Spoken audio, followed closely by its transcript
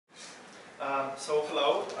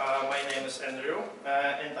Hello, my name is Andrew,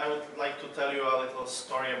 and I would like to tell you a little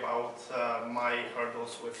story about my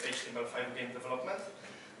hurdles with HTML5 game development.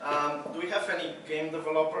 Do we have any game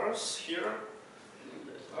developers here?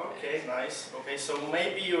 Okay, nice. Okay, so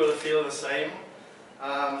maybe you will feel the same.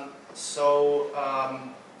 I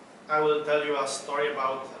will tell you a story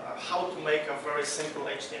about how to make a very simple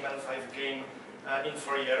HTML5 game in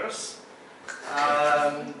 4 years.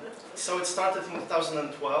 So it started in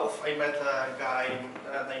 2012. I met a guy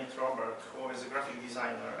named Robert, who is a graphic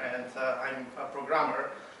designer, and I'm a programmer.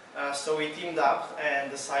 So we teamed up and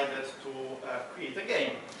decided to create a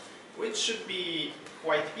game, which should be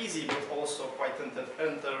quite easy, but also quite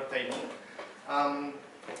entertaining.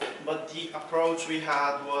 But the approach we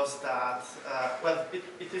had was that,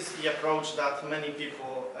 it is the approach that many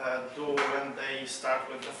people do when they start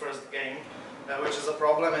with the first game, which is a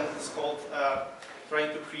problem, and it's called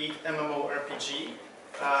trying to create MMORPG,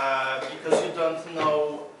 because you don't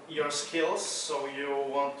know your skills, so you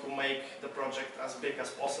want to make the project as big as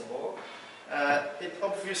possible. It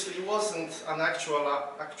obviously wasn't an actual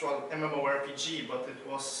MMORPG, but it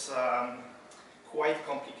was quite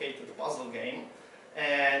complicated puzzle game,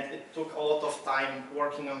 and it took a lot of time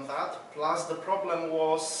working on that. Plus the problem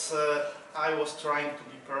was I was trying to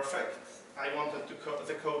be perfect. I wanted the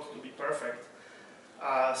code to be perfect.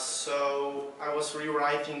 So I was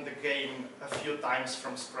rewriting the game a few times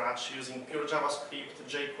from scratch using pure JavaScript,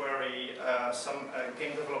 jQuery, some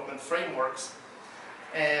game development frameworks,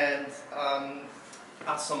 and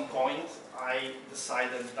at some point I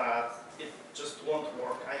decided that it just won't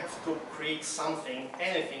work. I have to create something,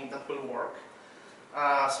 anything that will work.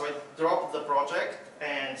 So I dropped the project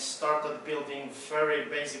and started building very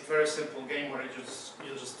basic, very simple game where you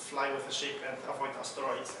just fly with a ship and avoid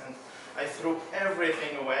asteroids. And I threw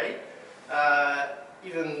everything away,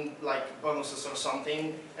 even like bonuses or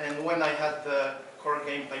something. And when I had the core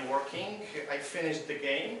gameplay working, I finished the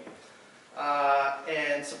game.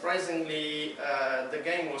 And surprisingly, the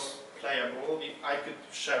game was playable. I could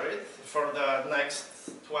share it. For the next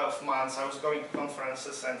 12 months, I was going to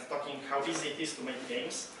conferences and talking how easy it is to make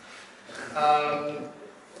games.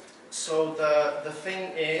 So the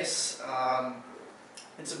thing is,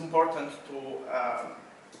 it's important to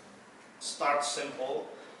start simple,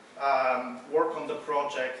 work on the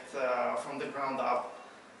project from the ground up,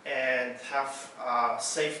 and have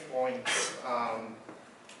save points.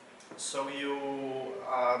 So you,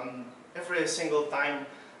 every single time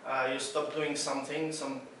you stop doing something,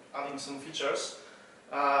 adding some features,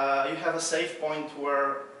 you have a save point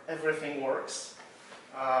where everything works.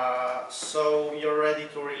 So you're ready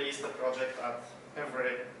to release the project at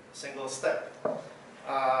every single step.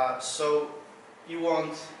 So you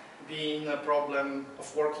won't be in a problem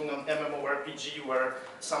of working on MMORPG where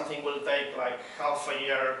something will take like half a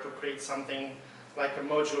year to create something like a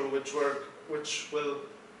module which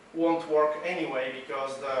won't work anyway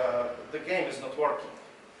because the game is not working.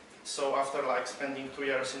 So after like spending 2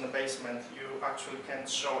 years in the basement, you actually can't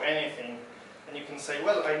show anything. And you can say,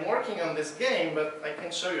 well, I'm working on this game, but I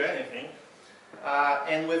can't show you anything.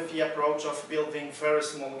 And with the approach of building very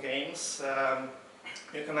small games,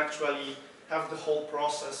 you can actually have the whole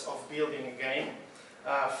process of building a game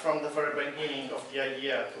from the very beginning of the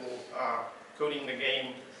idea to coding the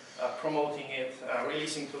game, promoting it,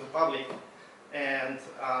 releasing to the public. And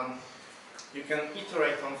you can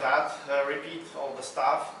iterate on that, repeat all the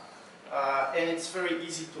stuff, and it's very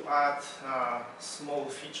easy to add small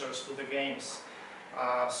features to the games.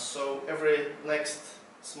 So every next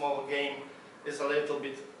small game is a little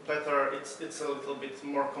bit better, it's a little bit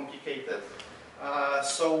more complicated.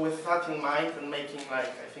 So with that in mind and making like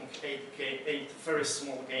I think 8 very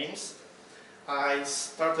small games, I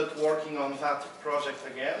started working on that project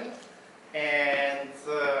again. And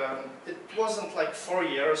it wasn't like 4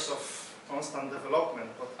 years of constant development,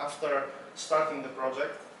 but after starting the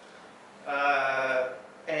project,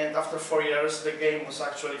 and after 4 years, the game was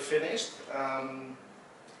actually finished.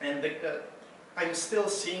 And I'm still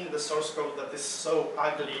seeing the source code that is so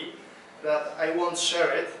ugly that I won't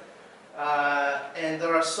share it. And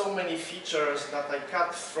there are so many features that I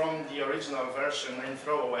cut from the original version and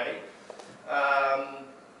throw away.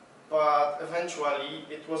 But eventually,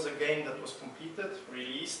 it was a game that was completed,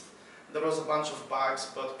 released. There was a bunch of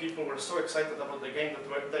bugs, but people were so excited about the game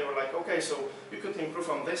that they were like, okay, so you could improve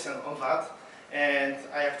on this and on that. And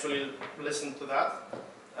I actually listened to that.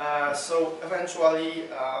 So eventually,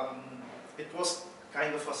 it was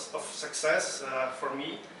kind of a success for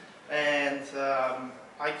me. And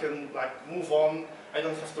I can like move on. I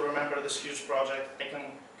don't have to remember this huge project. I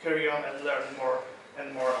can carry on and learn more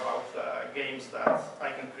and more about games that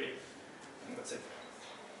I can create. And that's it.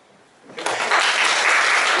 Okay.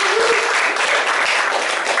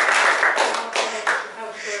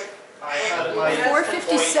 my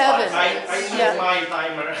 4:57. I need Yeah. my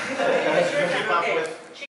timer.